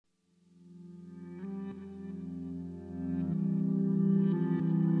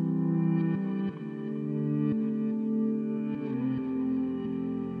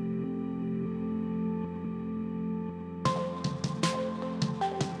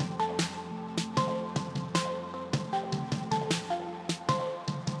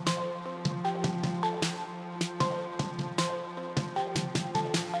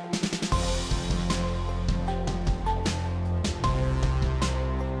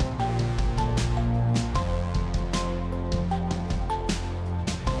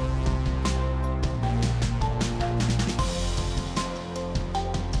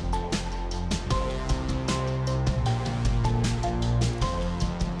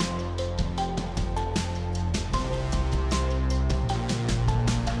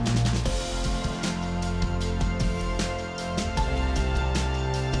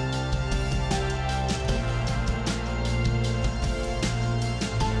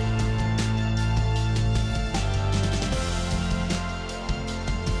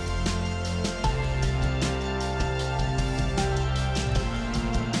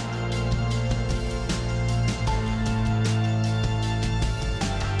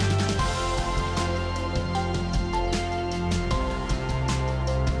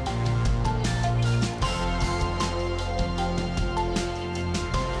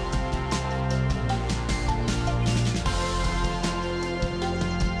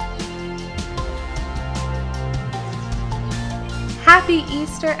Happy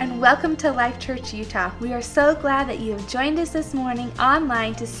Easter and welcome to Life Church Utah. We are so glad that you have joined us this morning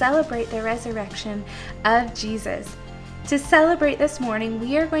online to celebrate the resurrection of Jesus. To celebrate this morning,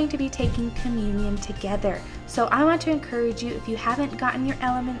 we are going to be taking communion together. So I want to encourage you, if you haven't gotten your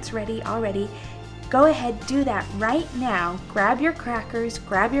elements ready already, go ahead, do that right now. Grab your crackers,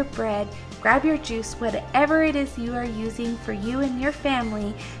 grab your bread, grab your juice, whatever it is you are using for you and your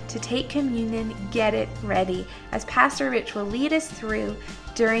family to take communion, get it ready, as Pastor Rich will lead us through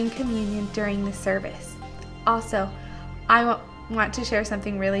during communion during the service. Also, I want to share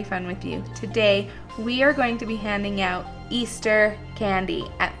something really fun with you. Today, we are going to be handing out Easter candy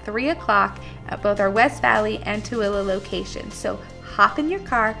at 3 o'clock at both our West Valley and Tooele locations. So hop in your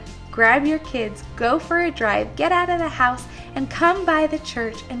car, grab your kids, go for a drive, get out of the house, and come by the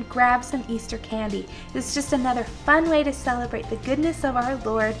church and grab some Easter candy. It's just another fun way to celebrate the goodness of our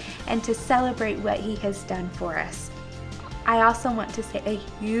Lord and to celebrate what He has done for us. I also want to say a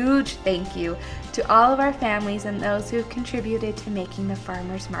huge thank you to all of our families and those who have contributed to making the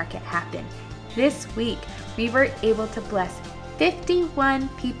farmers market happen. This week, we were able to bless 51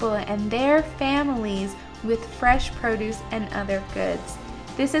 people and their families with fresh produce and other goods.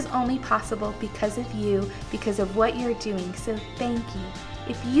 This is only possible because of you, because of what you're doing, so thank you.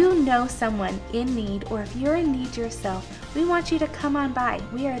 If you know someone in need, or if you're in need yourself, we want you to come on by.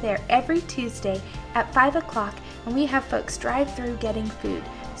 We are there every Tuesday at 5 o'clock, and we have folks drive through getting food.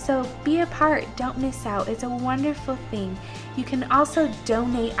 So be a part, don't miss out. It's a wonderful thing. You can also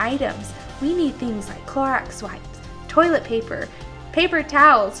donate items. We need things like Clorox wipes, toilet paper, paper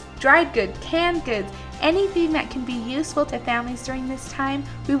towels, dried goods, canned goods, anything that can be useful to families during this time.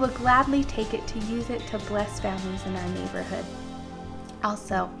 We will gladly take it to use it to bless families in our neighborhood.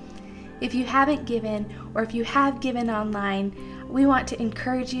 Also, if you haven't given, or if you have given online, we want to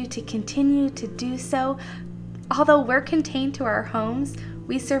encourage you to continue to do so. Although we're contained to our homes,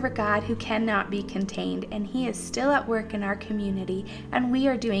 we serve a God who cannot be contained, and He is still at work in our community, and we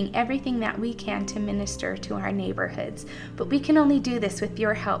are doing everything that we can to minister to our neighborhoods. But we can only do this with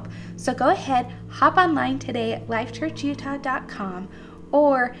your help. So go ahead, hop online today at lifechurchutah.com,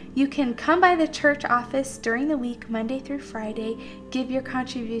 or you can come by the church office during the week, Monday through Friday, give your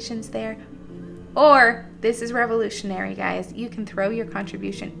contributions there. Or, this is revolutionary, guys, you can throw your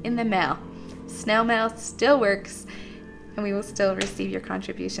contribution in the mail. Snail mail still works, and we will still receive your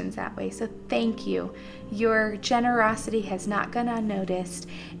contributions that way. So thank you. Your generosity has not gone unnoticed,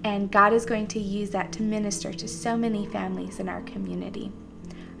 and God is going to use that to minister to so many families in our community.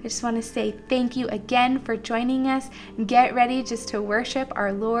 I just want to say thank you again for joining us. Get ready just to worship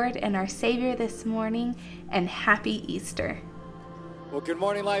our Lord and our Savior this morning, and happy Easter. Well, good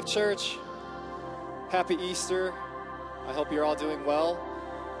morning, Life Church. Happy Easter. I hope you're all doing well.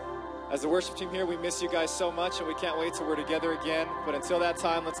 As the worship team here, we miss you guys so much, and we can't wait till we're together again. But until that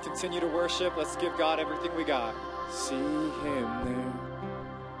time, let's continue to worship. Let's give God everything we got. See Him there,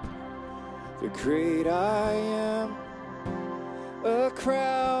 the great I am, a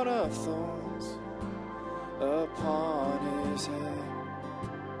crown of thorns upon His head,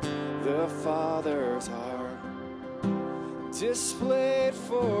 the Father's heart displayed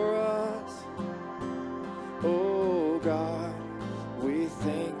for us. Oh God, we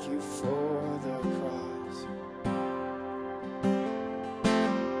thank you for the cross.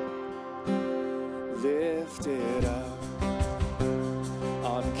 Lifted up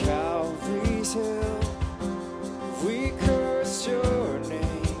on Calvary's hill, we cursed your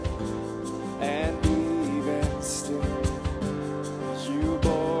name, and even still, you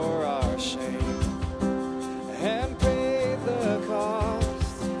bore our shame and paid the cost.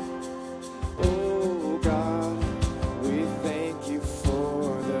 Oh God, we thank you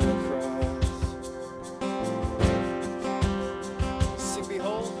for the cross. Sing,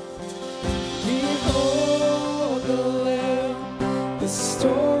 behold. Behold the Lamb, the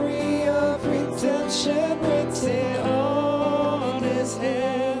story of redemption written on His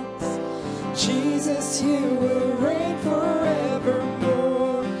hands. Jesus, you will reign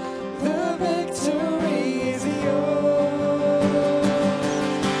forevermore. The victory is yours.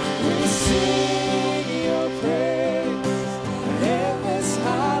 We sing your praise, endless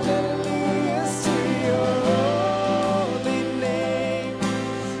hallelujahs to your holy name.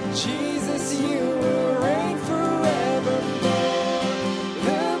 Jesus, you will reign forevermore.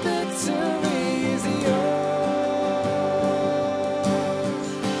 The victory is yours.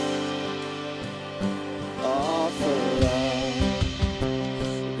 Offer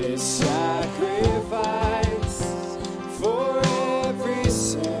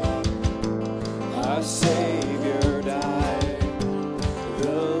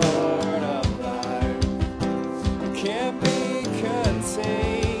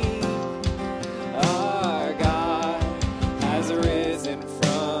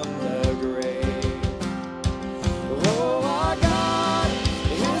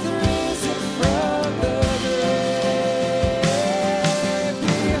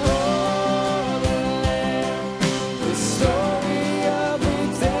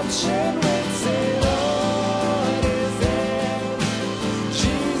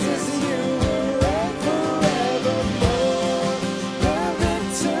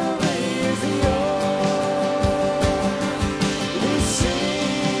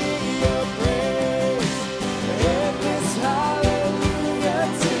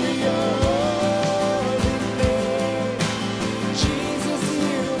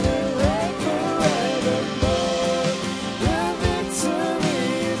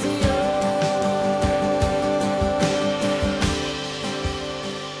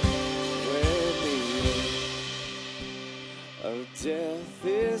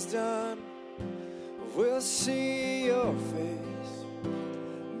is done, we'll see your face,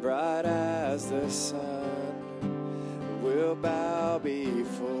 bright as the sun. We'll bow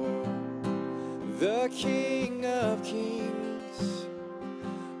before the King of Kings.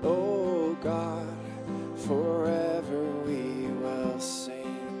 Oh God, forever we will sing.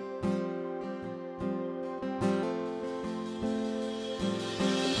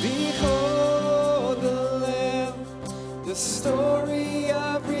 Behold the Lamb, the story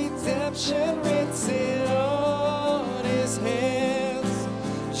of redemption written on his hands.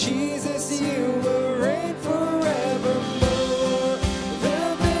 Jesus, you will reign forevermore.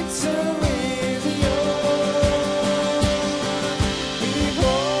 The victory is yours.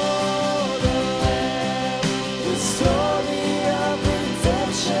 Behold the Lamb, the story of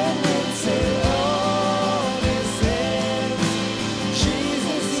redemption written on his hands.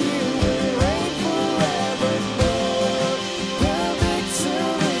 Jesus, you will reign forevermore. The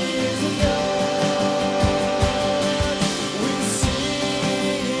victory is yours. We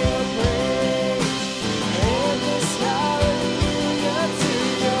sing your praise, endless hallelujah to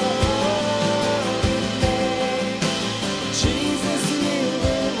your holy name. Jesus, you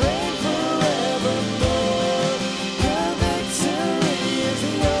will reign forevermore. The victory is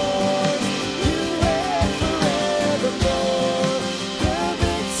yours. You reign forevermore. The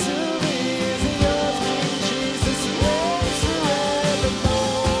victory is yours. King Jesus reigns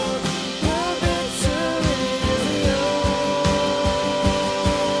forevermore. The victory is yours.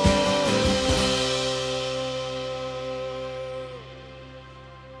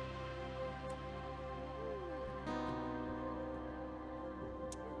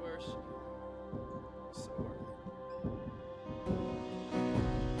 We worship you. So worthy.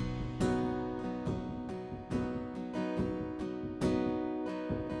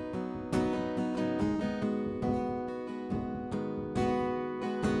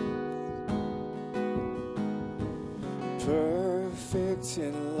 Perfect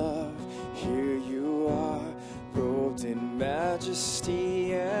in love, here you are, robed in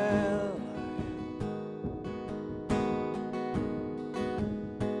majesty and light.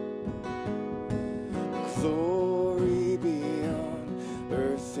 Glory beyond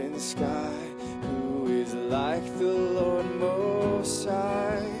earth and sky, who is like the Lord Most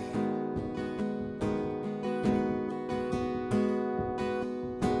High.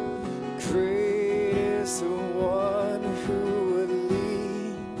 Great is the one who would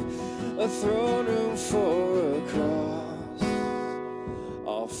leave a throne room for a cross,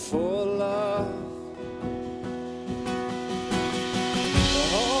 all for love.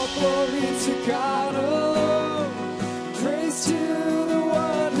 All glory to God alone, praise to the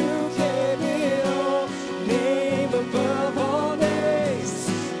one who gave it all. Name above all names,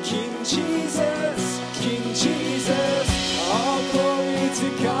 King Jesus, King Jesus. All glory to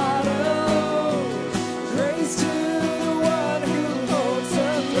God alone, praise to the one who holds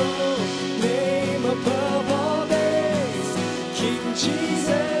the throne. Name above all names, King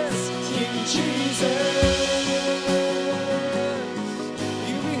Jesus, King Jesus.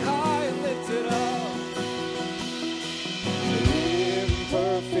 You be high and lifted up.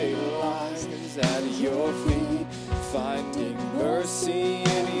 Imperfect lives at your feet, finding mercy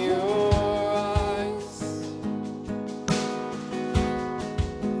in your eyes.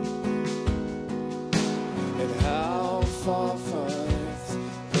 And how far from this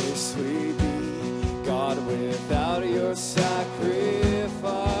place we be, God, without your sacrifice.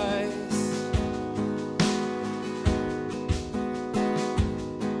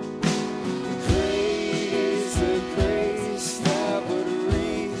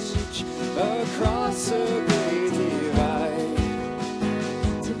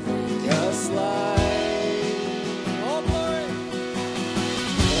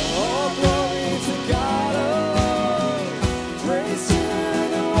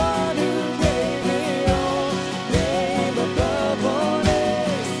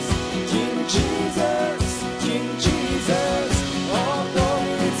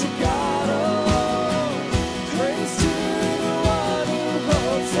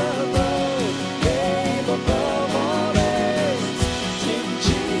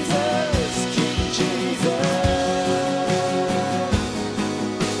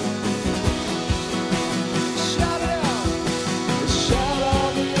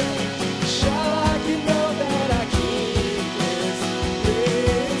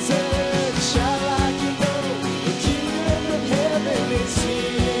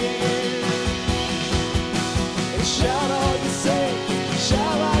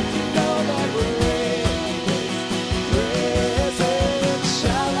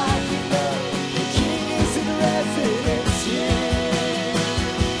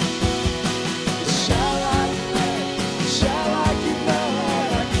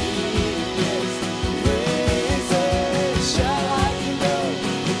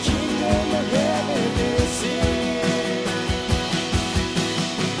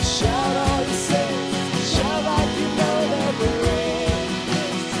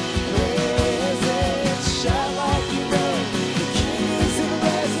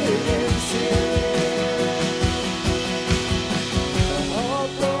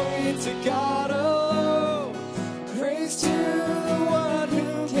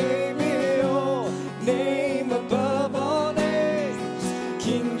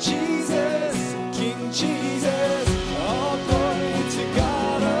 King Jesus, King Jesus, all glory to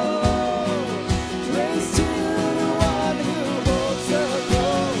God alone. Praise to the one who holds the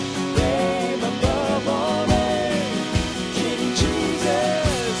throne, name above all names. King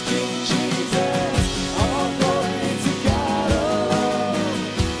Jesus, all glory to God alone.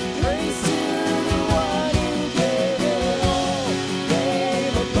 Praise to the one who gave it all,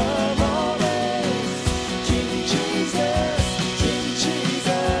 name above all names. King Jesus,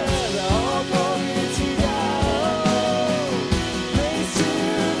 all glory to God alone. Praise to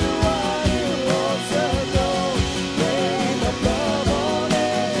the one who holds the throne, name above all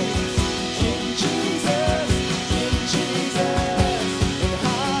names. King Jesus, and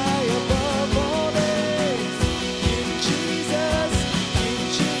high above all names. King Jesus, and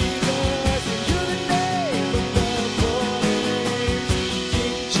you're the name above all names.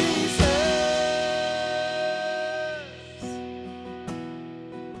 King Jesus.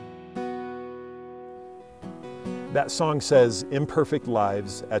 That song says, imperfect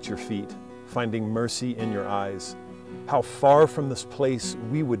lives at your feet, finding mercy in your eyes. How far from this place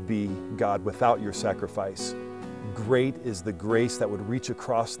we would be, God, without your sacrifice. Great is the grace that would reach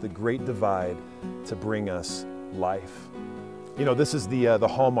across the great divide to bring us life. You know, this is the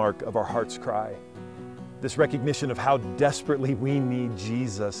hallmark of our heart's cry. This recognition of how desperately we need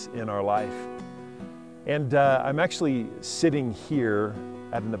Jesus in our life. And I'm actually sitting here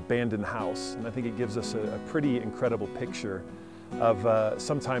at an abandoned house, and I think it gives us a pretty incredible picture of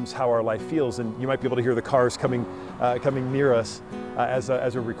sometimes how our life feels. And you might be able to hear the cars coming near us as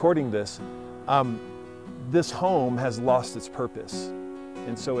we're recording this. This home has lost its purpose,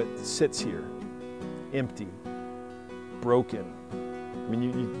 and so it sits here, empty, broken. I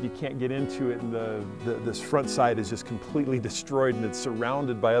mean, you can't get into it, and this front side is just completely destroyed, and it's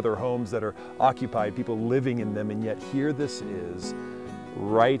surrounded by other homes that are occupied, people living in them, and yet here this is,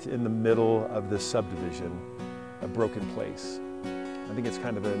 right in the middle of this subdivision, a broken place. I think it's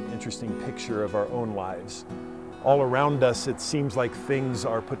kind of an interesting picture of our own lives. All around us, it seems like things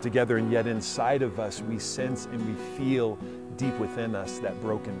are put together, and yet inside of us, we sense and we feel deep within us that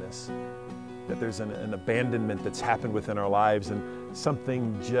brokenness, that there's an abandonment that's happened within our lives, and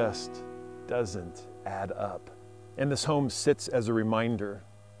something just doesn't add up. And this home sits as a reminder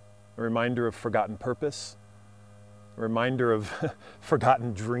of forgotten purpose, a reminder of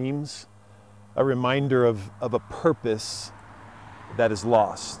forgotten dreams, a reminder of a purpose that is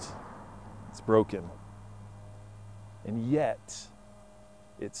lost. It's broken. And yet,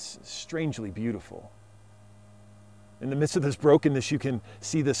 it's strangely beautiful. In the midst of this brokenness, you can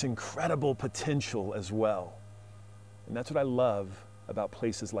see this incredible potential as well. And that's what I love about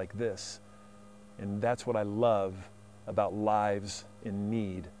places like this. And that's what I love about lives in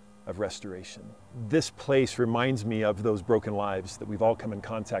need of restoration. This place reminds me of those broken lives that we've all come in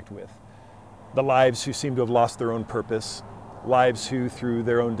contact with. The lives who seem to have lost their own purpose, lives who, through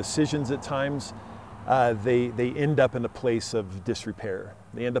their own decisions at times, they end up in a place of disrepair.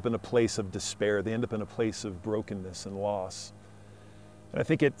 They end up in a place of despair. They end up in a place of brokenness and loss. And I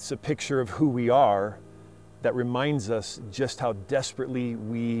think it's a picture of who we are that reminds us just how desperately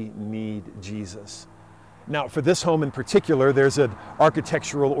we need Jesus. Now, for this home in particular, there's an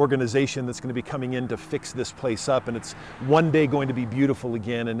architectural organization that's going to be coming in to fix this place up, and it's one day going to be beautiful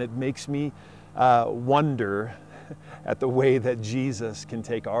again, and it makes me wonder at the way that Jesus can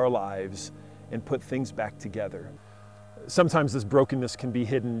take our lives and put things back together. Sometimes this brokenness can be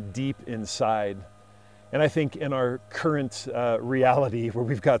hidden deep inside. And I think in our current reality, where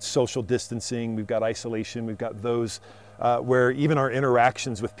we've got social distancing, we've got isolation, we've got those where even our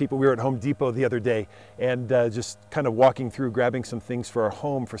interactions with people, we were at Home Depot the other day and just kind of walking through, grabbing some things for our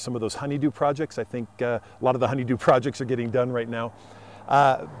home for some of those honeydew projects. I think a lot of the honeydew projects are getting done right now.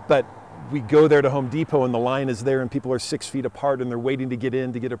 But we go there to Home Depot and the line is there and people are 6 feet apart and they're waiting to get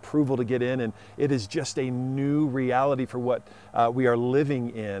in, to get approval to get in. And it is just a new reality for what we are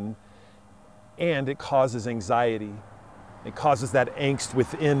living in. And it causes anxiety. It causes that angst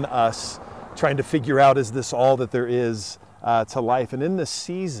within us, trying to figure out, is this all that there is to life? And in this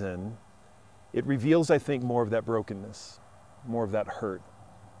season, it reveals, I think, more of that brokenness, more of that hurt,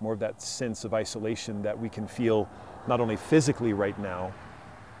 more of that sense of isolation that we can feel not only physically right now,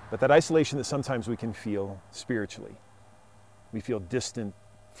 but that isolation that sometimes we can feel spiritually. We feel distant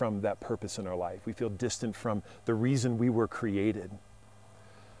from that purpose in our life. We feel distant from the reason we were created.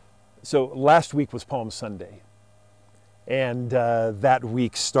 So last week was Palm Sunday. And that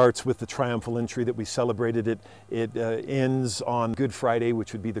week starts with the triumphal entry that we celebrated. It ends on Good Friday,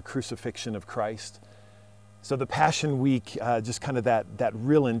 which would be the crucifixion of Christ. So the Passion Week, just kind of that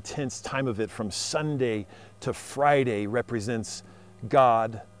real intense time of it from Sunday to Friday represents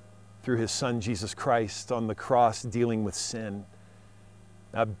God, through his Son, Jesus Christ, on the cross, dealing with sin.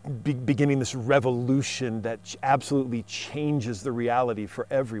 Beginning this revolution that absolutely changes the reality for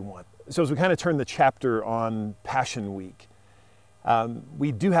everyone. So as we kind of turn the chapter on Passion Week,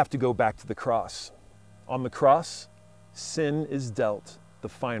 we do have to go back to the cross. On the cross, sin is dealt the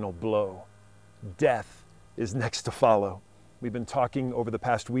final blow. Death is next to follow. We've been talking over the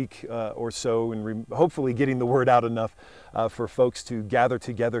past week or so and hopefully getting the word out enough for folks to gather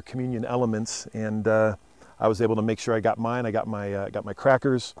together communion elements. And I was able to make sure I got mine. I got my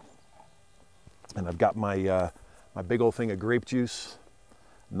crackers, and I've got my big old thing of grape juice.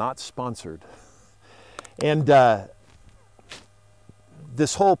 Not sponsored. And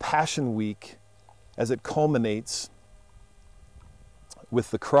this whole Passion Week, as it culminates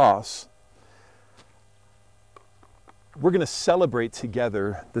with the cross, we're going to celebrate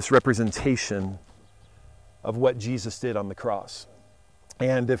together this representation of what Jesus did on the cross.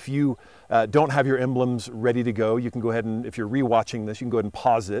 And if you don't have your emblems ready to go, you can go ahead and, if you're rewatching this, you can go ahead and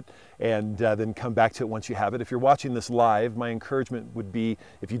pause it and then come back to it once you have it. If you're watching this live, my encouragement would be,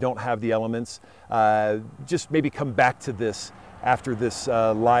 if you don't have the elements, just maybe come back to this after this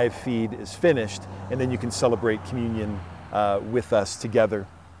live feed is finished, and then you can celebrate communion with us together.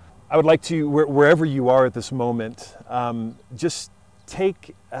 I would like to, wherever you are at this moment, just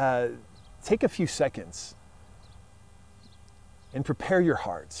take a few seconds and prepare your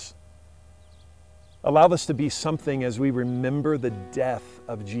hearts. Allow this to be something as we remember the death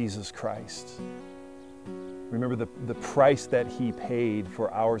of Jesus Christ. Remember the price that he paid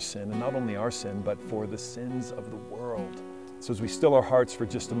for our sin, and not only our sin, but for the sins of the world. So as we still our hearts for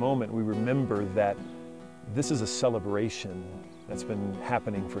just a moment, we remember that this is a celebration that's been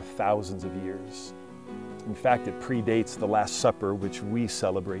happening for thousands of years. In fact, it predates the Last Supper, which we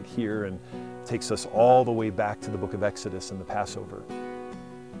celebrate here, and takes us all the way back to the book of Exodus and the Passover.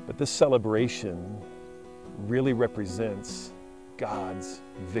 But this celebration really represents God's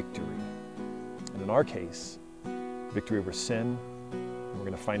victory. And in our case, victory over sin, and we're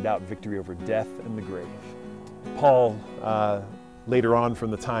going to find out victory over death and the grave. Paul, later on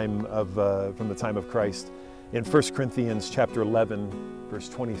from the time of Christ, in 1 Corinthians chapter 11, verse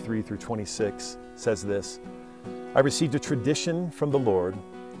 23 through 26, says this: I received a tradition from the Lord,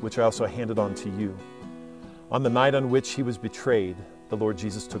 which I also handed on to you. On the night on which he was betrayed, the Lord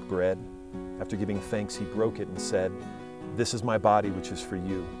Jesus took bread. After giving thanks, he broke it and said, "This is my body, which is for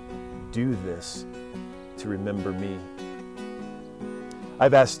you. Do this to remember me."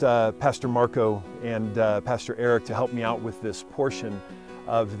 I've asked Pastor Marco and Pastor Eric to help me out with this portion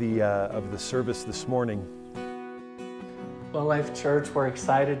of the service this morning. Well, Life Church, we're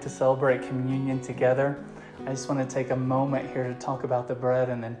excited to celebrate communion together. I just want to take a moment here to talk about the bread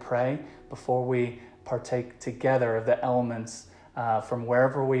and then pray before we partake together of the elements from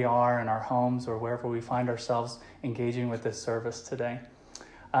wherever we are in our homes or wherever we find ourselves engaging with this service today.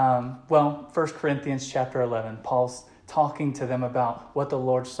 1 Corinthians chapter 11, Paul's talking to them about what the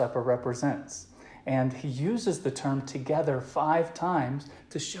Lord's Supper represents. And he uses the term together 5 times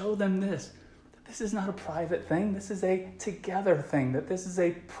to show them this. This is not a private thing. This is a together thing. That this is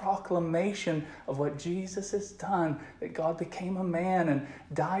a proclamation of what Jesus has done. That God became a man and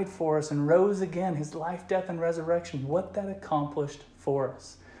died for us and rose again. His life, death, and resurrection. What that accomplished for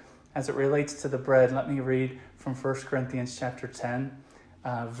us. As it relates to the bread, let me read from 1 Corinthians chapter 10,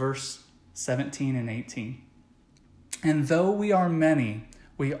 verse 17 and 18. And though we are many,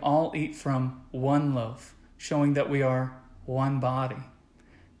 we all eat from one loaf, showing that we are one body.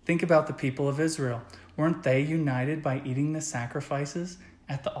 Think about the people of Israel. Weren't they united by eating the sacrifices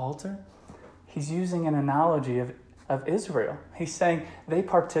at the altar? He's using an analogy of Israel. He's saying they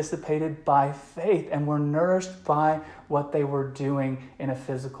participated by faith and were nourished by what they were doing in a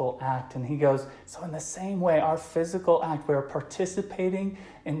physical act. And he goes, so in the same way, our physical act, we are participating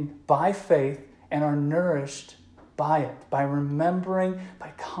by faith and are nourished by it, by remembering,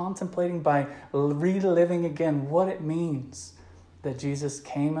 by contemplating, by reliving again what it means that Jesus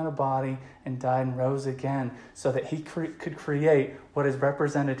came in a body and died and rose again so that he could create what is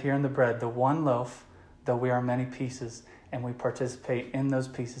represented here in the bread, the one loaf, though we are many pieces, and we participate in those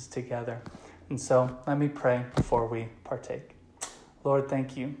pieces together. And so let me pray before we partake. Lord,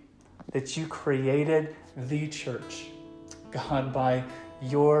 thank you that you created the church, God, by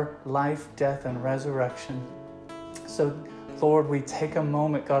your life, death, and resurrection. So Lord, we take a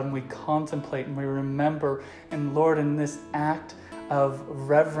moment, God, and we contemplate and we remember. And Lord, in this act of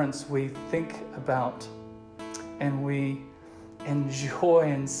reverence, we think about and we enjoy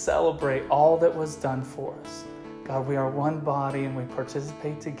and celebrate all that was done for us. God, we are one body and we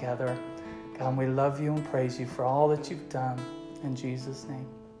participate together. God, we love you and praise you for all that you've done. In Jesus' name.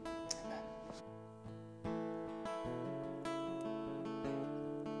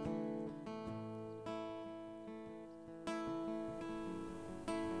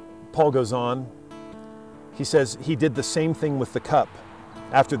 Paul goes on. He says he did the same thing with the cup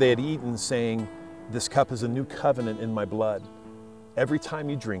after they had eaten, saying, "This cup is a new covenant in my blood. Every time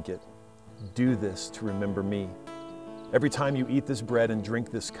you drink it, do this to remember me. Every time you eat this bread and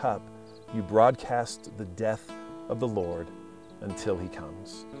drink this cup, you broadcast the death of the Lord until he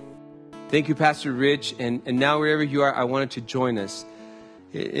comes." Thank you, Pastor Rich. And now wherever you are, I wanted to join us.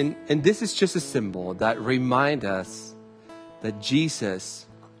 And this is just a symbol that reminds us that Jesus,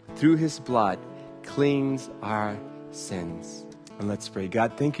 through his blood, cleans our sins. And let's pray.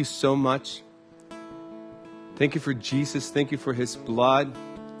 God, thank you so much. Thank you for Jesus. Thank you for his blood.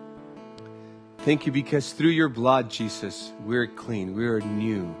 Thank you because through your blood, Jesus, we're clean. We're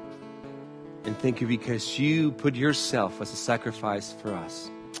new. And thank you because you put yourself as a sacrifice for us.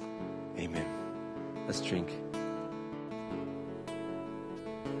 Amen. Let's drink.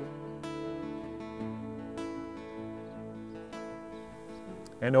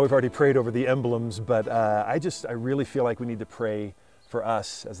 I know we've already prayed over the emblems, but I really feel like we need to pray for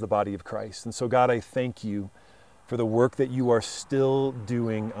us as the body of Christ. And so, God, I thank you for the work that you are still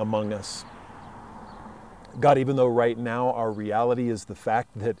doing among us. God, even though right now our reality is the fact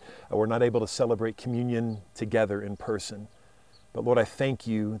that we're not able to celebrate communion together in person. But Lord, I thank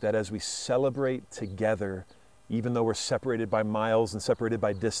you that as we celebrate together, even though we're separated by miles and separated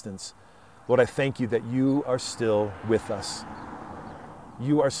by distance, Lord, I thank you that you are still with us.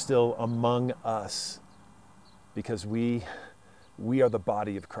 You are still among us because we are the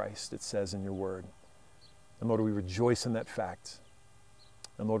body of Christ, it says in your word. And Lord, we rejoice in that fact.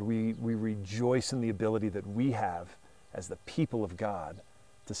 And Lord, we rejoice in the ability that we have as the people of God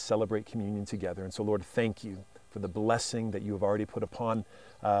to celebrate communion together. And so, Lord, thank you for the blessing that you have already put upon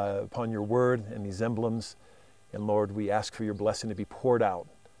your word and these emblems. And Lord, we ask for your blessing to be poured out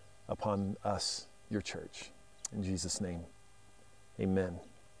upon us, your church. In Jesus' name, amen.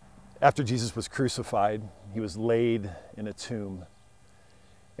 After Jesus was crucified, he was laid in a tomb.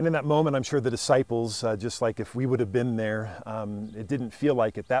 And in that moment, I'm sure the disciples, just like if we would have been there, it didn't feel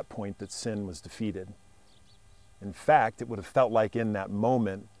like at that point that sin was defeated. In fact, it would have felt like in that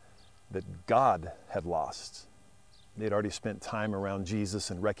moment that God had lost. They'd already spent time around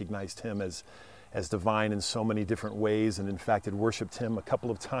Jesus and recognized him as divine in so many different ways, and in fact had worshiped him a couple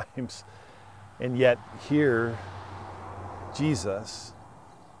of times. And yet here, Jesus,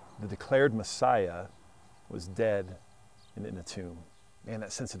 the declared Messiah, was dead and in a tomb. Man,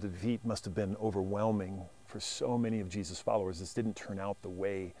 that sense of defeat must have been overwhelming for so many of Jesus' followers. This didn't turn out the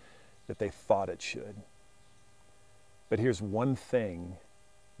way that they thought it should. But here's one thing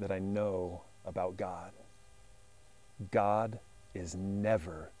that I know about God. God is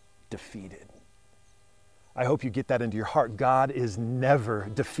never defeated. I hope you get that into your heart. God is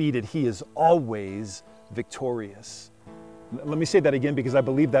never defeated. He is always victorious. Let me say that again because I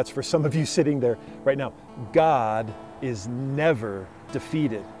believe that's for some of you sitting there right now. God is never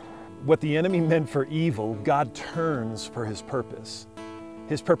defeated. What the enemy meant for evil, God turns for his purpose.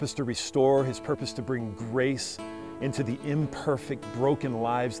 His purpose to restore, his purpose to bring grace into the imperfect, broken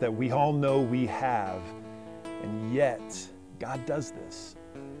lives that we all know we have. And yet, God does this.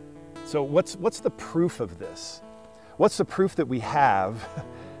 So what's the proof of this? What's the proof that we have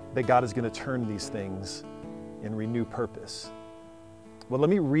that God is going to turn these things and renew purpose? Well, let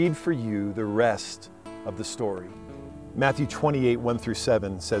me read for you the rest of the story. Matthew 28,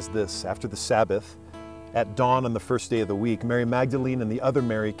 1-7 says this: After the Sabbath, at dawn on the first day of the week, Mary Magdalene and the other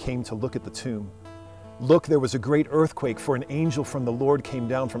Mary came to look at the tomb. Look, there was a great earthquake, for an angel from the Lord came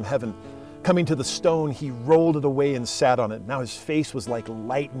down from heaven. Coming to the stone, he rolled it away and sat on it. Now his face was like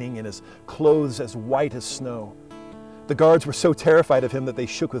lightning and his clothes as white as snow. The guards were so terrified of him that they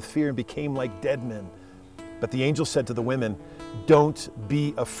shook with fear and became like dead men. But the angel said to the women, "Don't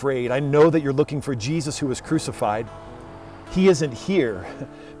be afraid. I know that you're looking for Jesus who was crucified. He isn't here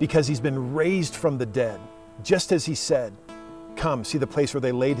because he's been raised from the dead, just as he said. Come, see the place where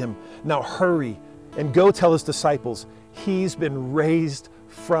they laid him. Now hurry and go tell his disciples, he's been raised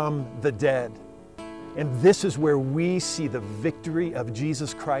from the dead." And this is where we see the victory of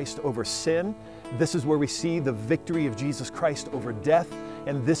Jesus Christ over sin. This is where we see the victory of Jesus Christ over death.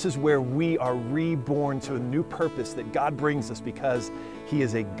 And this is where we are reborn to a new purpose that God brings us because he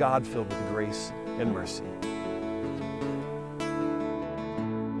is a God filled with grace and mercy.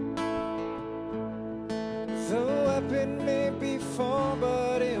 The weapon may be formed,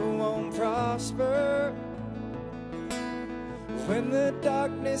 but it won't prosper. When the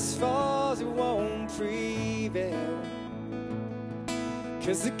darkness falls, it won't prevail.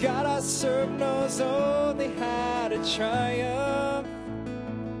 'Cause the God I serve knows only how to triumph.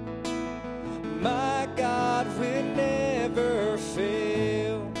 My God will never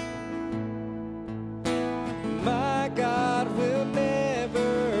fail. My God will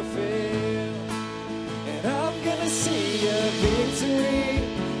never fail. And I'm gonna see a victory.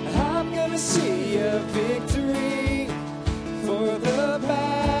 I'm gonna see a victory. For the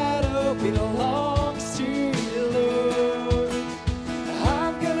battle belongs to you, Lord.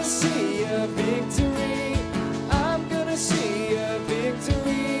 I'm gonna see a victory. I'm gonna see a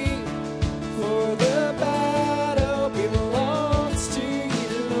victory. For the battle belongs to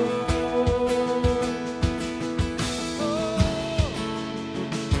you, Lord. Oh.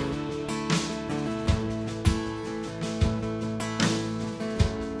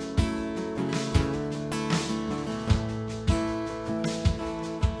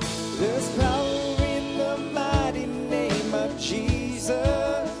 There's power in the mighty name of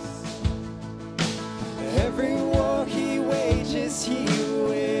Jesus. Every war he wages, he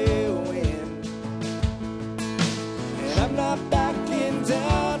will win. And I'm not backing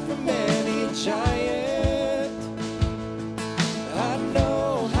down from any giant. I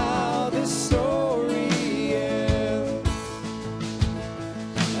know how this story ends.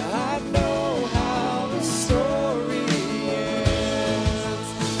 I know how the story ends.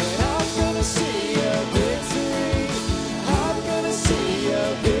 And I'm gonna see a victory. I'm gonna see a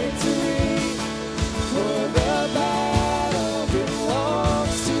victory. For the battle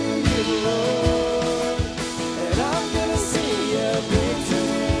belongs to you, Lord. And I'm gonna see a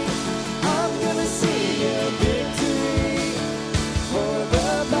victory. I'm gonna see a victory. For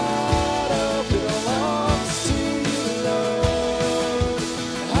the battle belongs to you, Lord.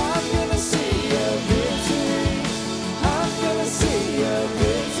 I'm gonna see a victory. I'm gonna see a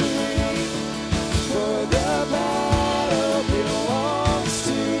victory. For the battle belongs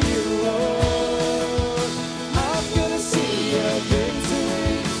to you, Lord. I'm gonna see a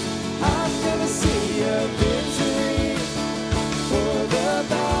victory. I'm gonna see a victory. For the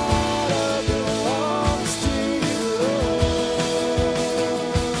battle belongs to you, Lord.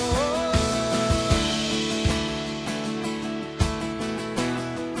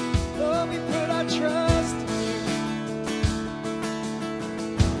 Lord, we put our trust in you.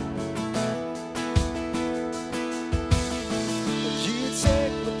 You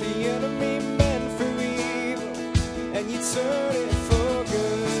take what the enemy meant for evil, and you turn it for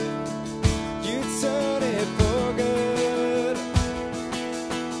good. You turn it for good.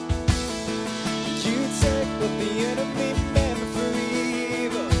 You take what the enemy meant for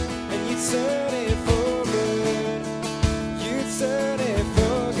evil, and you turn it for good. You turn it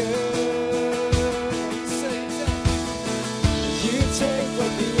for good. You take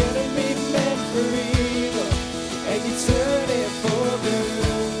what the enemy meant for evil, and you turn it for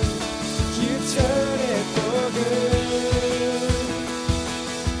good. You turn it for good.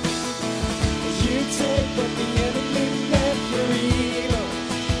 You take what the enemy meant for evil,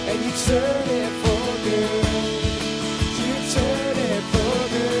 and you turn it for good. You turn it for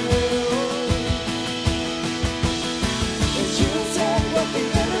good. You take what the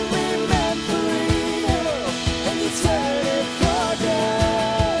enemy meant for evil, and you turn it for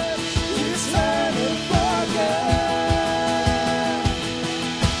good. You turn it for good.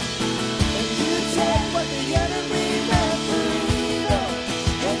 And you take what the enemy meant for evil,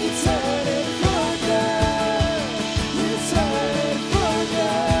 and you turn it for good. You turn it for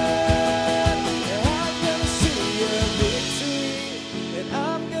good. And I'm gonna see a victory. And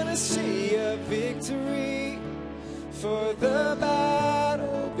I'm gonna see a victory. For the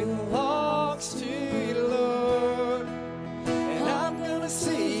battle belongs to you, Lord. And I'm gonna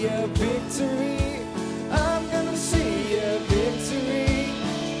see a victory. I'm gonna see a victory.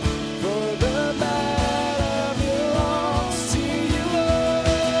 For the battle belongs to you, Lord.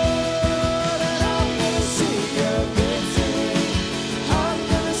 And I'm gonna see a victory. I'm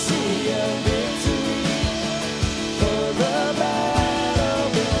gonna see a victory. For the battle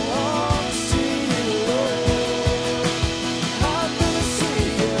belongs to you, Lord. I'm gonna see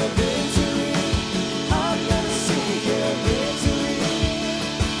a victory. I'm gonna see a victory.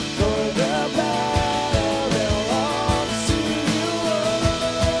 For the battle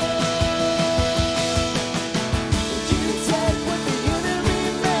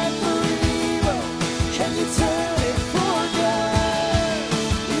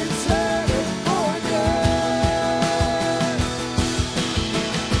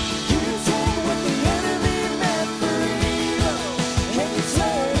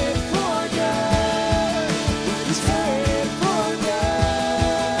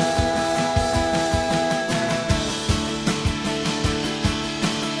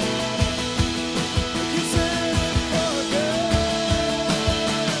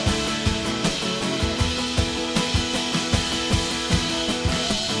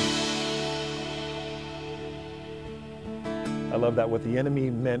love that what the enemy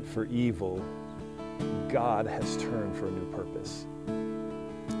meant for evil, God has turned for a new purpose.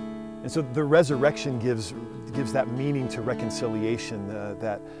 And so the resurrection gives that meaning to reconciliation,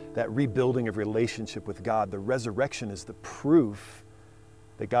 that rebuilding of relationship with God. The resurrection is the proof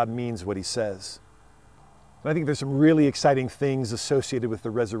that God means what he says. And I think there's some really exciting things associated with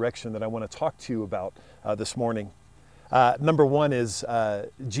the resurrection that I want to talk to you about this morning. Number one is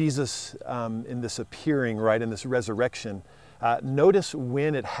Jesus in this appearing, right, in this resurrection. Notice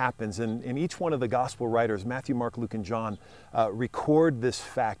when it happens, and each one of the gospel writers, Matthew, Mark, Luke, and John, record this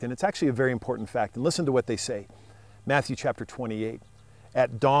fact, and it's actually a very important fact. And listen to what they say. Matthew chapter 28,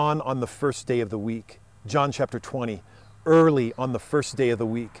 at dawn on the first day of the week. John chapter 20, early on the first day of the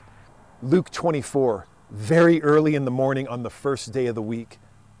week. Luke 24, very early in the morning on the first day of the week.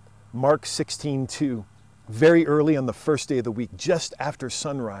 Mark 16:2, very early on the first day of the week, just after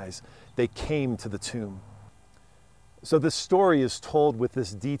sunrise, they came to the tomb. So this story is told with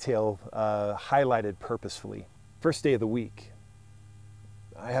this detail highlighted purposefully. First day of the week.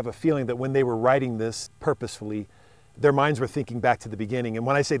 I have a feeling that when they were writing this purposefully, their minds were thinking back to the beginning. And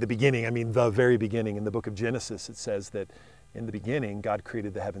when I say the beginning, I mean the very beginning. In the book of Genesis, it says that in the beginning, God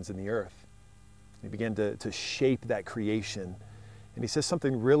created the heavens and the earth. He began to shape that creation. And he says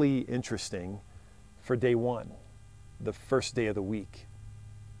something really interesting for day one, the first day of the week.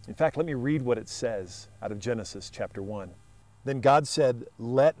 In fact, let me read what it says out of Genesis chapter 1. Then God said,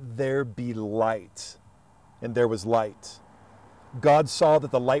 "Let there be light," and there was light. God saw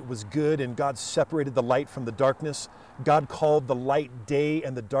that the light was good, and God separated the light from the darkness. God called the light day,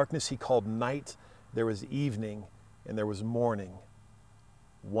 and the darkness he called night. There was evening, and there was morning.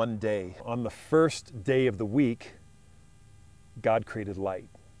 One day. On the first day of the week, God created light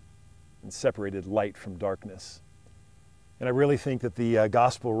and separated light from darkness. And I really think that the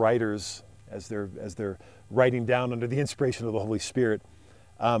gospel writers, as they're writing down under the inspiration of the Holy Spirit,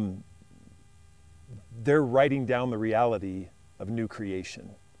 they're writing down the reality of new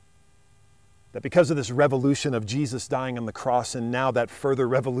creation. That because of this revolution of Jesus dying on the cross, and now that further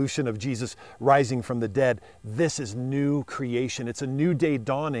revolution of Jesus rising from the dead, this is new creation. It's a new day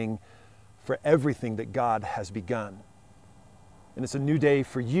dawning for everything that God has begun. And it's a new day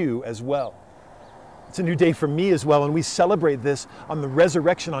for you as well. It's a new day for me as well, and we celebrate this on the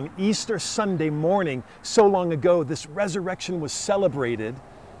resurrection on Easter Sunday morning. So long ago, this resurrection was celebrated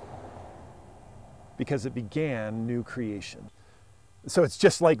because it began new creation. So it's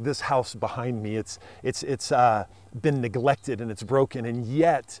just like this house behind me. It's been neglected and it's broken, and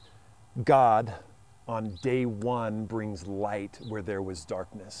yet God on day one brings light where there was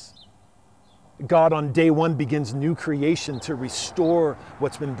darkness. God on day one begins new creation to restore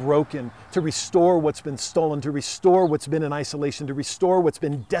what's been broken, to restore what's been stolen, to restore what's been in isolation, to restore what's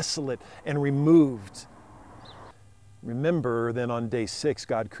been desolate and removed. Remember, then on day 6,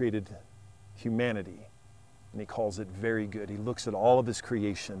 God created humanity, and he calls it very good. He looks at all of his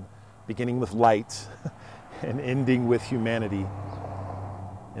creation, beginning with light and ending with humanity,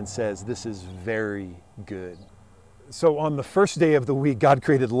 and says, this is very good. So on the first day of the week, God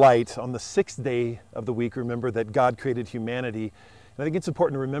created light. On the 6th day of the week, remember that God created humanity. And I think it's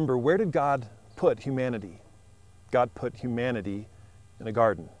important to remember, where did God put humanity? God put humanity in a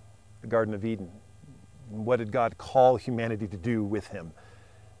garden, the Garden of Eden. And what did God call humanity to do with him?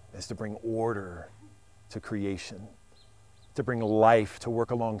 Is to bring order to creation, to bring life, to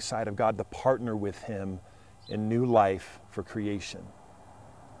work alongside of God, to partner with him in new life for creation.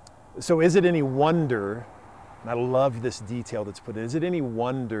 So is it any wonder, and I love this detail that's put in, is it any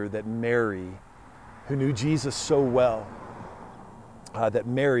wonder that Mary, who knew Jesus so well, that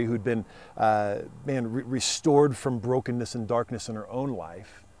Mary, who'd been restored from brokenness and darkness in her own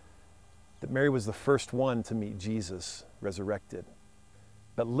life, that Mary was the first one to meet Jesus resurrected?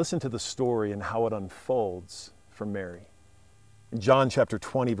 But listen to the story and how it unfolds for Mary. In John chapter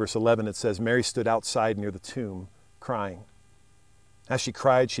 20, verse 11, it says, Mary stood outside near the tomb, crying. As she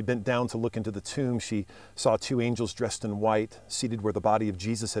cried, she bent down to look into the tomb. She saw 2 angels dressed in white, seated where the body of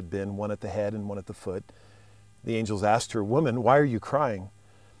Jesus had been, one at the head and one at the foot. The angels asked her, "Woman, why are you crying?"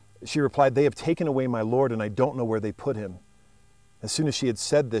 She replied, "They have taken away my Lord, and I don't know where they put him." As soon as she had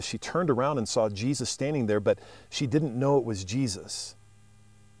said this, she turned around and saw Jesus standing there, but she didn't know it was Jesus.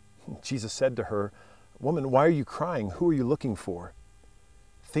 Jesus said to her, "Woman, why are you crying? Who are you looking for?"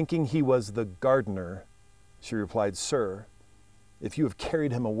 Thinking he was the gardener, she replied, "Sir, if you have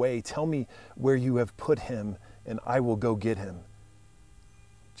carried him away, tell me where you have put him, and I will go get him."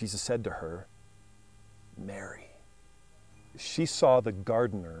 Jesus said to her, "Mary." She saw the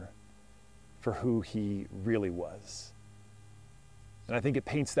gardener for who he really was. And I think it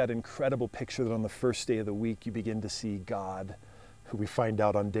paints that incredible picture that on the first day of the week, you begin to see God who we find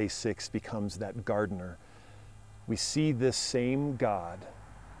out on day 6 becomes that gardener. We see this same God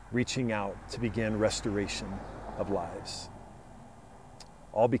reaching out to begin restoration of lives,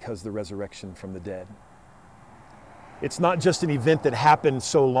 all because of the resurrection from the dead. It's not just an event that happened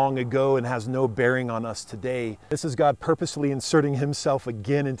so long ago and has no bearing on us today. This is God purposely inserting himself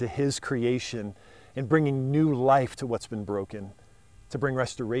again into his creation and bringing new life to what's been broken, to bring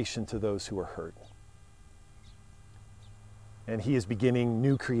restoration to those who are hurt. And he is beginning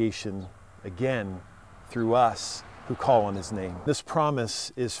new creation again through us who call on his name. This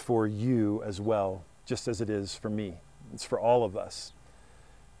promise is for you as well, just as it is for me. It's for all of us.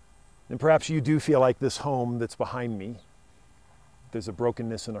 And perhaps you do feel like this home that's behind me, there's a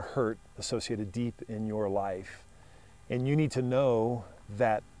brokenness and a hurt associated deep in your life. And you need to know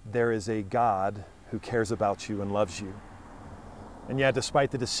that there is a God who cares about you and loves you. And yet,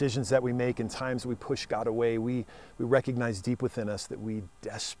 despite the decisions that we make and times we push God away, we recognize deep within us that we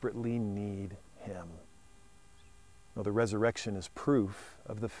desperately need him. Now, the resurrection is proof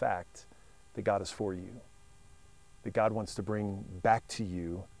of the fact that God is for you, that God wants to bring back to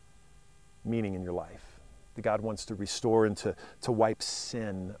you meaning in your life, that God wants to restore and to wipe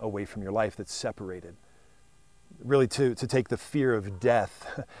sin away from your life that's separated. Really to take the fear of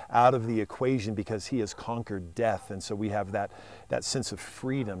death out of the equation because he has conquered death. And so we have that sense of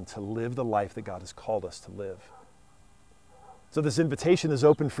freedom to live the life that God has called us to live. So this invitation is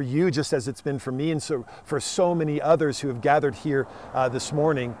open for you just as it's been for me and so for so many others who have gathered here this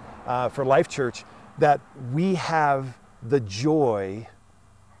morning for Life Church, that we have the joy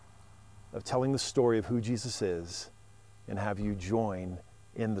of telling the story of who Jesus is and have you join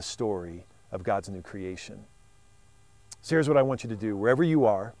in the story of God's new creation. So here's what I want you to do. Wherever you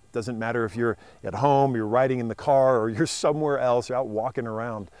are, doesn't matter if you're at home, you're riding in the car, or you're somewhere else, you're out walking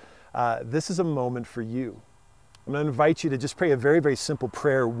around. This is a moment for you. I'm going to invite you to just pray a very, very simple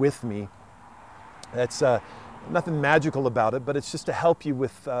prayer with me. That's nothing magical about it, but it's just to help you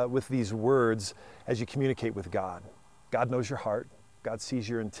with these words as you communicate with God. God knows your heart. God sees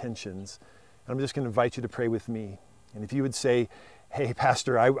your intentions. And I'm just going to invite you to pray with me. And if you would say, hey,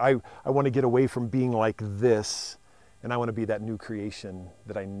 Pastor, I want to get away from being like this, and I want to be that new creation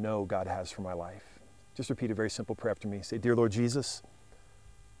that I know God has for my life. Just repeat a very simple prayer after me. Say, Dear Lord Jesus,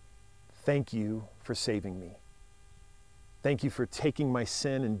 thank you for saving me. Thank you for taking my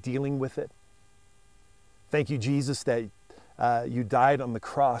sin and dealing with it. Thank you, Jesus, that you died on the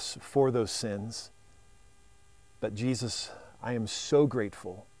cross for those sins. But Jesus, I am so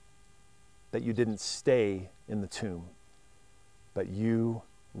grateful that you didn't stay in the tomb, but you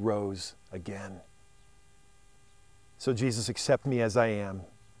rose again. So Jesus, accept me as I am.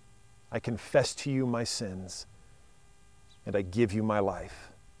 I confess to you my sins, and I give you my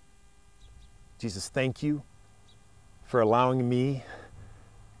life. Jesus, thank you for allowing me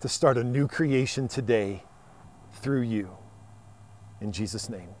to start a new creation today through you. In Jesus'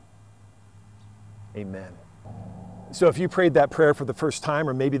 name, amen. So if you prayed that prayer for the first time,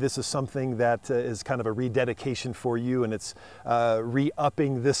 or maybe this is something that is kind of a rededication for you, and it's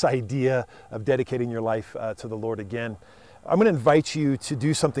re-upping this idea of dedicating your life to the Lord again, I'm going to invite you to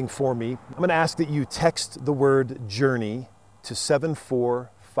do something for me. I'm going to ask that you text the word journey to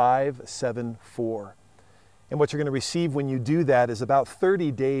 74574. And what you're going to receive when you do that is about 30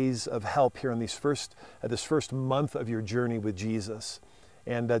 days of help here in this first month of your journey with Jesus.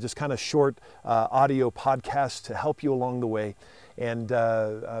 And just kind of short audio podcasts to help you along the way. And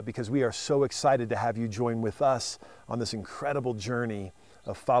because we are so excited to have you join with us on this incredible journey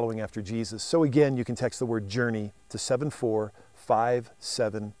of following after Jesus. So again, you can text the word journey to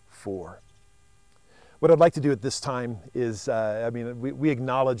 74574. What I'd like to do at this time is, we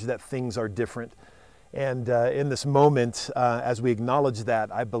acknowledge that things are different. And in this moment, as we acknowledge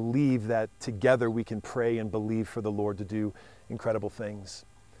that, I believe that together we can pray and believe for the Lord to do incredible things.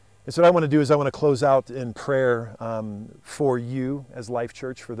 And so what I want to do is I want to close out in prayer for you as Life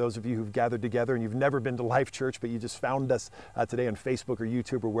Church, for those of you who've gathered together and you've never been to Life Church, but you just found us today on Facebook or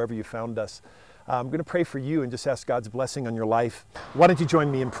YouTube or wherever you found us. I'm going to pray for you and just ask God's blessing on your life. Why don't you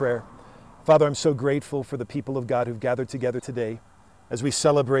join me in prayer? Father, I'm so grateful for the people of God who've gathered together today as we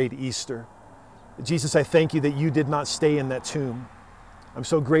celebrate Easter. Jesus, I thank you that you did not stay in that tomb. I'm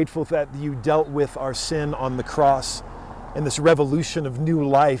so grateful that you dealt with our sin on the cross. And this revolution of new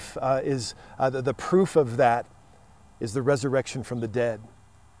life is the proof of that is the resurrection from the dead.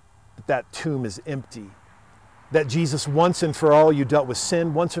 That tomb is empty. That Jesus, once and for all, you dealt with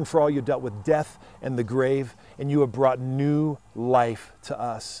sin. Once and for all, you dealt with death and the grave. And you have brought new life to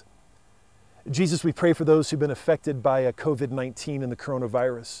us. Jesus, we pray for those who've been affected by COVID-19 and the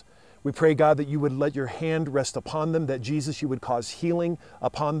coronavirus. We pray, God, that you would let your hand rest upon them, that Jesus, you would cause healing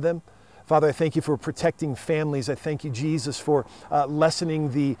upon them. Father, I thank you for protecting families. I thank you, Jesus, for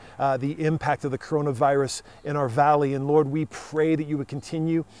lessening the impact of the coronavirus in our valley. And Lord, we pray that you would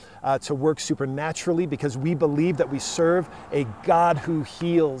continue to work supernaturally, because we believe that we serve a God who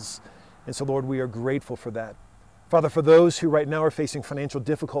heals. And so, Lord, we are grateful for that. Father, for those who right now are facing financial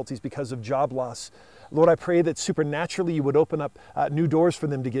difficulties because of job loss, Lord, I pray that supernaturally you would open up new doors for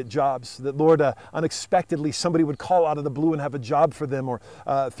them to get jobs. That, Lord, unexpectedly somebody would call out of the blue and have a job for them, or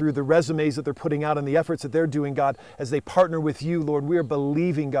through the resumes that they're putting out and the efforts that they're doing, God, as they partner with you, Lord, we are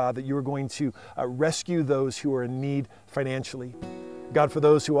believing, God, that you are going to rescue those who are in need financially. God, for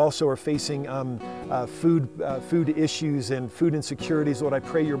those who also are facing food issues and food insecurities, Lord, I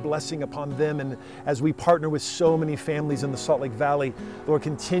pray your blessing upon them. And as we partner with so many families in the Salt Lake Valley, Lord,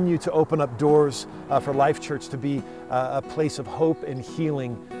 continue to open up doors for Life Church to be a place of hope and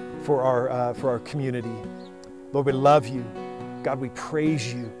healing for our community. Lord, we love you. God, we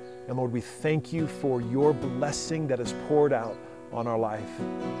praise you. And Lord, we thank you for your blessing that is poured out on our life.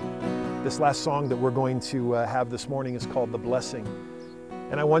 This last song that we're going to have this morning is called The Blessing.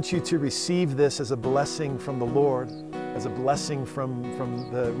 And I want you to receive this as a blessing from the Lord, as a blessing from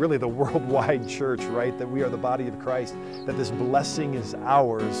the worldwide church, right? That we are the body of Christ, that this blessing is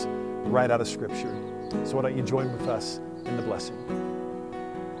ours right out of Scripture. So why don't you join with us in the blessing?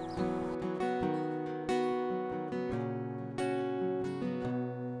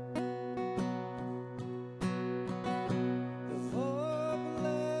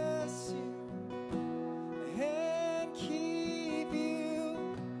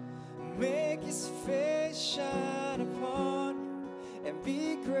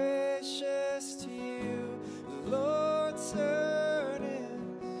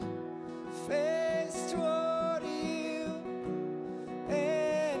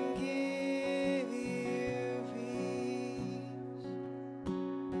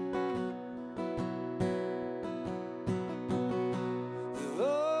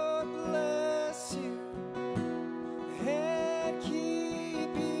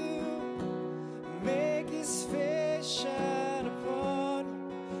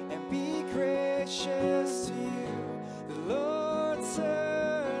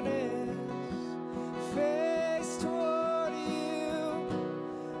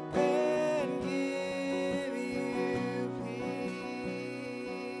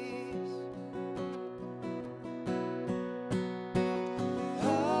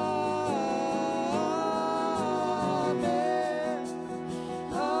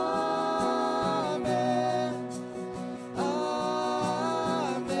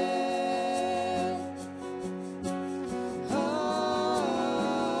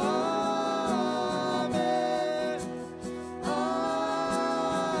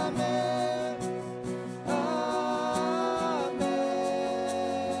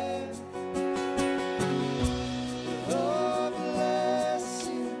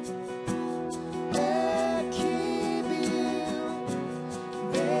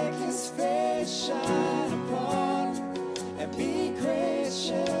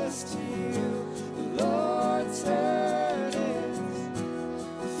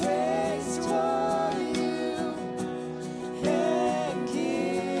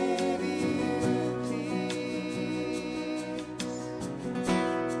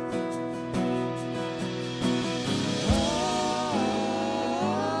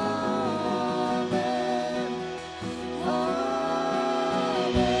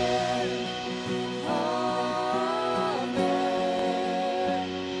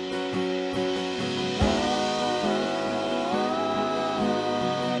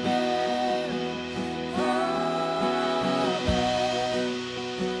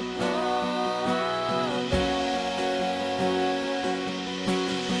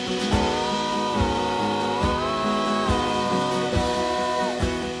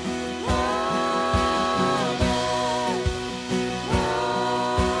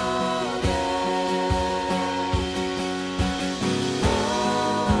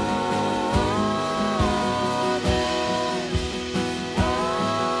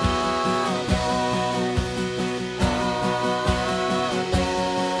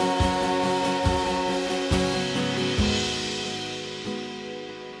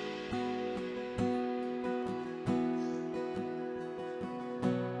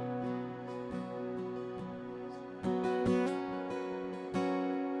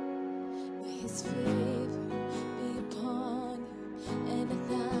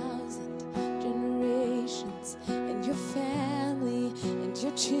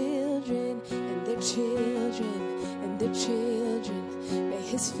 children and their children and their children. May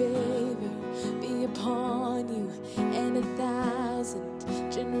his favor be upon you and 1,000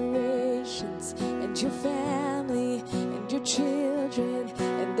 generations, and your family and your children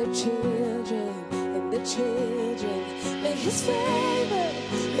and their children and their children. May his favor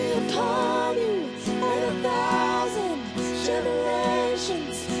be upon you and 1,000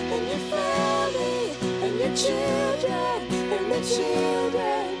 generations, and your family and your children and their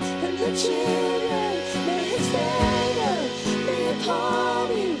children and their children. May his favor be upon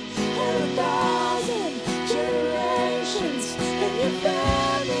you and 1,000 generations, and your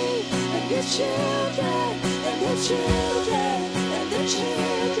family and your children and their children and their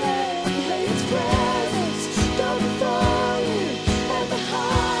children. May his presence go before you and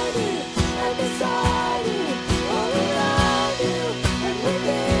behind you and beside you, all around you and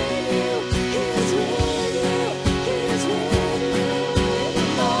within you. He is with you, he is with you. In the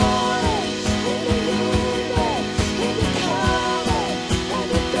morning, in the noonday, in the coming and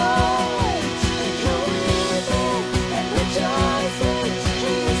the going, in your weeping and rejoicing.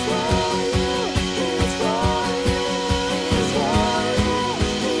 He is for you, he is for you, he is for you,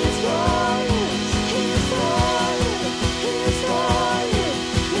 he is for you, he is for you, he is for you,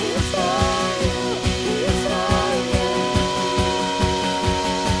 he is for you, he is for you.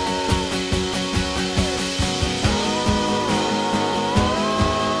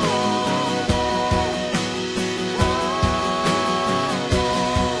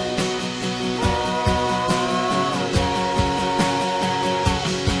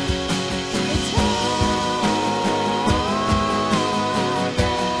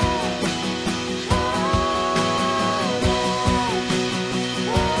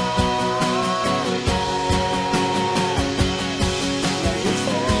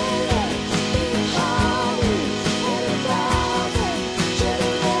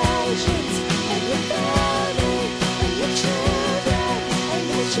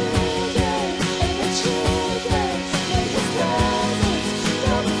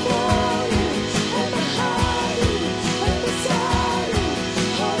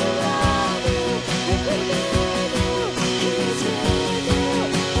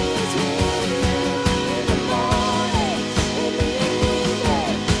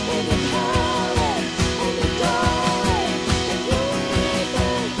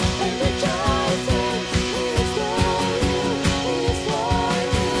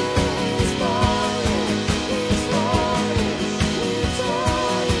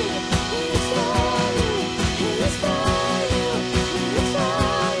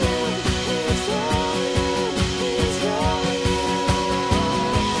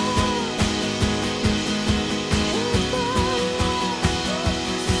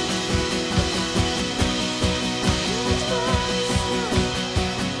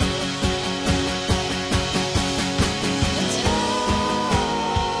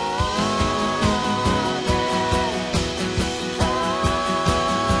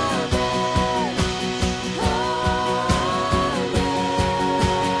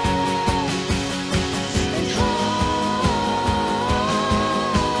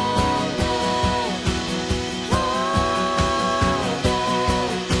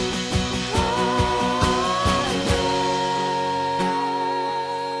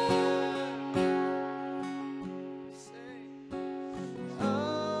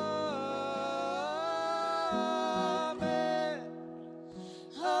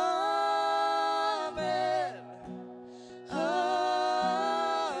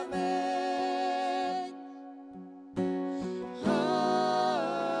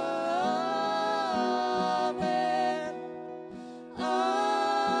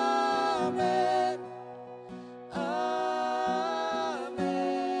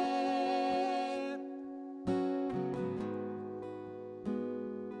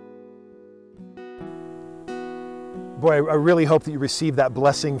 Boy, I really hope that you receive that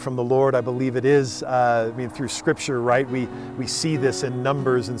blessing from the Lord. I believe it is, through Scripture, right? We see this in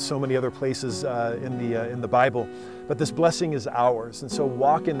Numbers and so many other places in the Bible. But this blessing is ours. And so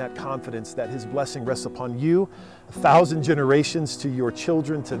walk in that confidence that his blessing rests upon you, 1,000 generations to your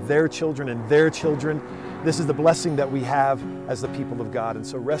children, to their children and their children. This is the blessing that we have as the people of God. And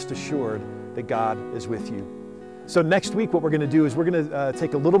so rest assured that God is with you. So next week, what we're going to do is we're going to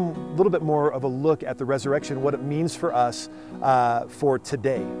take a little bit more of a look at the resurrection, what it means for us for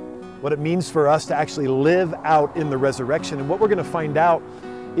today, what it means for us to actually live out in the resurrection. And what we're going to find out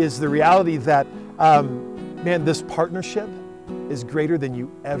is the reality that, this partnership is greater than you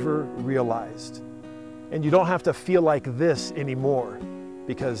ever realized. And you don't have to feel like this anymore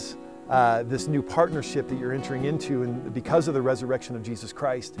because this new partnership that you're entering into, and because of the resurrection of Jesus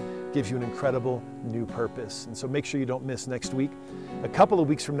Christ, gives you an incredible new purpose. And so make sure you don't miss next week. A couple of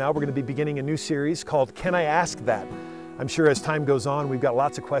weeks from now, we're going to be beginning a new series called Can I Ask That? I'm sure as time goes on, we've got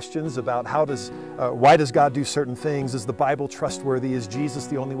lots of questions about why does God do certain things? Is the Bible trustworthy? Is Jesus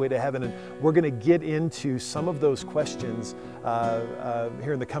the only way to heaven? And we're going to get into some of those questions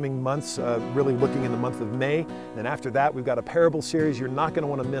here in the coming months, really looking in the month of May. And after that, we've got a parable series. You're not going to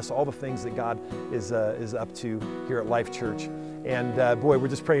want to miss all the things that God is up to here at Life Church. And boy, we're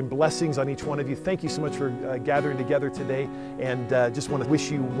just praying blessings on each one of you. Thank you so much for gathering together today. And just want to wish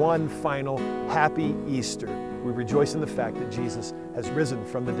you one final happy Easter. We rejoice in the fact that Jesus has risen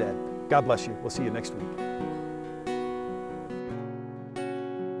from the dead. God bless you. We'll see you next week.